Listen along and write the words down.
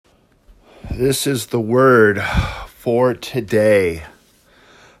This is the word for today.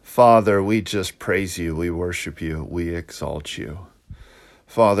 Father, we just praise you, we worship you, we exalt you.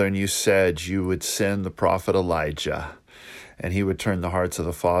 Father, and you said you would send the prophet Elijah, and he would turn the hearts of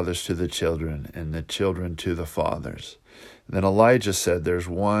the fathers to the children, and the children to the fathers. And then Elijah said, there's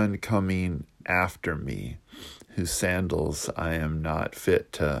one coming after me, whose sandals I am not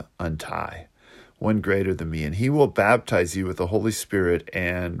fit to untie. One greater than me, and he will baptize you with the Holy Spirit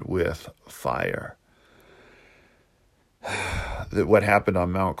and with fire. That what happened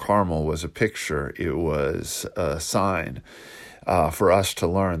on Mount Carmel was a picture. It was a sign for us to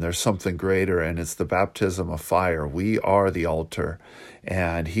learn. There's something greater, and it's the baptism of fire. We are the altar,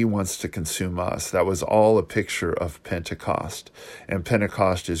 and he wants to consume us. That was all a picture of Pentecost, and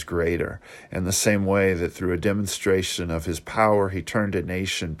Pentecost is greater. In the same way that through a demonstration of his power, he turned a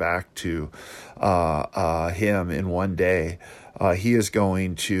nation back to him in one day. He is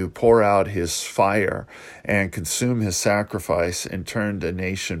going to pour out his fire and consume his sacrifice and turn the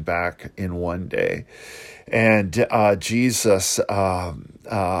nation back in one day. And Jesus,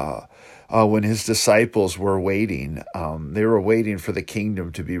 when his disciples were waiting, they were waiting for the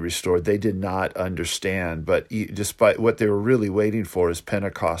kingdom to be restored. They did not understand, but despite what they were really waiting for is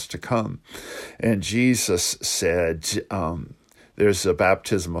Pentecost to come. And Jesus said, there's a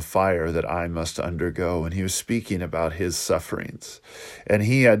baptism of fire that I must undergo. And he was speaking about his sufferings. And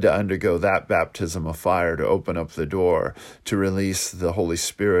he had to undergo that baptism of fire to open up the door to release the Holy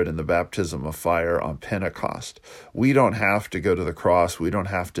Spirit and the baptism of fire on Pentecost. We don't have to go to the cross. We don't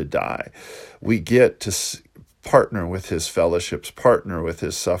have to die. We get to partner with his fellowships, partner with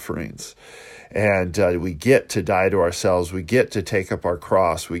his sufferings. And we get to die to ourselves. We get to take up our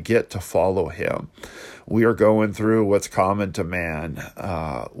cross. We get to follow him. We are going through what's common to man.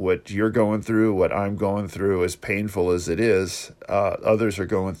 What you're going through, what I'm going through, as painful as it is, others are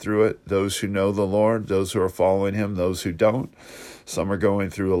going through it. Those who know the Lord, those who are following him, those who don't. Some are going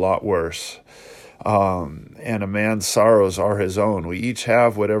through a lot worse. And a man's sorrows are his own. We each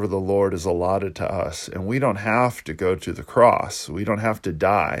have whatever the Lord has allotted to us. And we don't have to go to the cross. We don't have to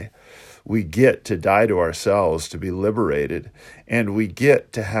die. We get to die to ourselves to be liberated, and we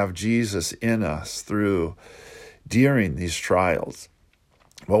get to have Jesus in us during these trials.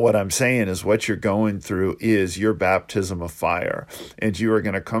 But what I'm saying is what you're going through is your baptism of fire, and you are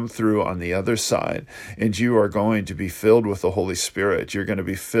going to come through on the other side, and you are going to be filled with the Holy Spirit. You're going to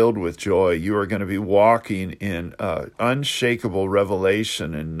be filled with joy. You are going to be walking in unshakable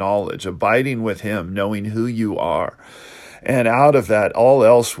revelation and knowledge, abiding with him, knowing who you are. And out of that, all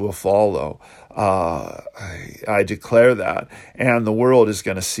else will follow. I declare that. And the world is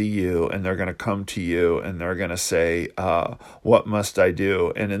going to see you, and they're going to come to you, and they're going to say, what must I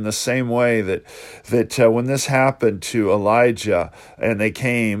do? And in the same way that when this happened to Elijah, and they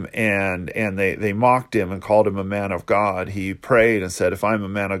came and they mocked him and called him a man of God, he prayed and said, if I'm a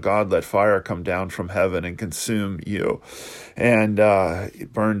man of God, let fire come down from heaven and consume you. And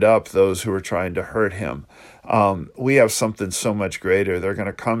it burned up those who were trying to hurt him. We have something so much greater. They're going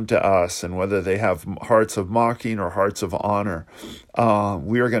to come to us, and whether they have hearts of mocking or hearts of honor,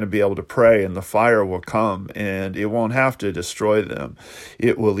 we are going to be able to pray, and the fire will come, and it won't have to destroy them.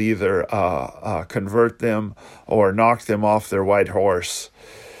 It will either convert them or knock them off their white horse.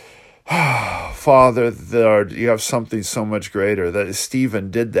 Father, you have something so much greater. That Stephen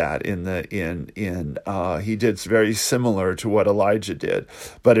did that he did very similar to what Elijah did,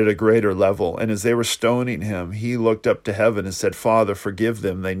 but at a greater level. And as they were stoning him, he looked up to heaven and said, Father, forgive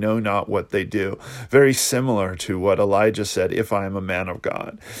them. They know not what they do. Very similar to what Elijah said, if I am a man of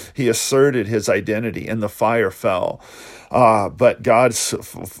God. He asserted his identity, and the fire fell. But God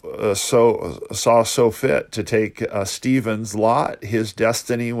saw so fit to take Stephen's lot. His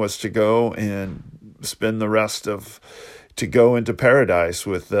destiny was to go and spend the rest to go into paradise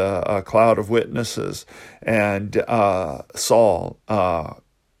with a cloud of witnesses. And Saul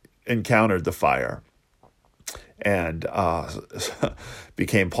encountered the fire and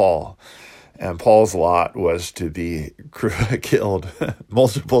became Paul. And Paul's lot was to be killed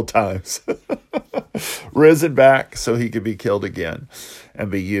multiple times, risen back so he could be killed again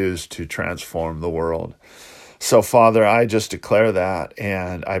and be used to transform the world. So, Father, I just declare that,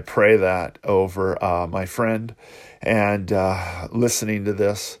 and I pray that over my friend, and listening to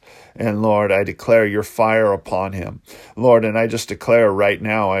this. And Lord, I declare your fire upon him. Lord, and I just declare right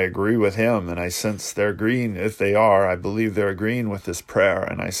now, I agree with him, and I sense they're agreeing. If they are, I believe they're agreeing with this prayer.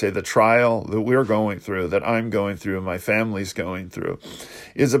 And I say the trial that we're going through, that I'm going through, and my family's going through,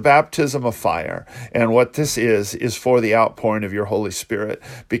 is a baptism of fire. And what this is for the outpouring of your Holy Spirit,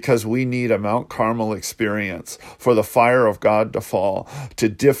 because we need a Mount Carmel experience for the fire of God to fall, to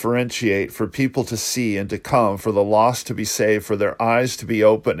differentiate, for people to see and to come, for the lost to be saved, for their eyes to be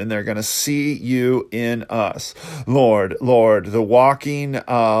open, and they're going to see you in us. Lord, the walking,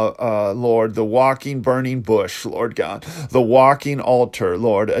 Lord, the walking burning bush, Lord God, the walking altar,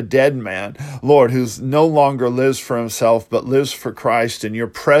 Lord, a dead man, Lord, who's no longer lives for himself, but lives for Christ, and your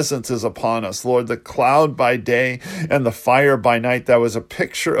presence is upon us, Lord, the cloud by day and the fire by night. That was a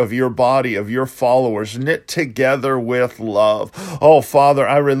picture of your body, of your followers, knit together with love. Oh, Father,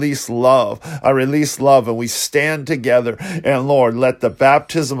 I release love, and we stand together, and Lord, let the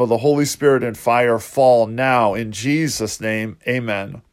baptism of the Holy Spirit and fire fall now in Jesus' name. Amen.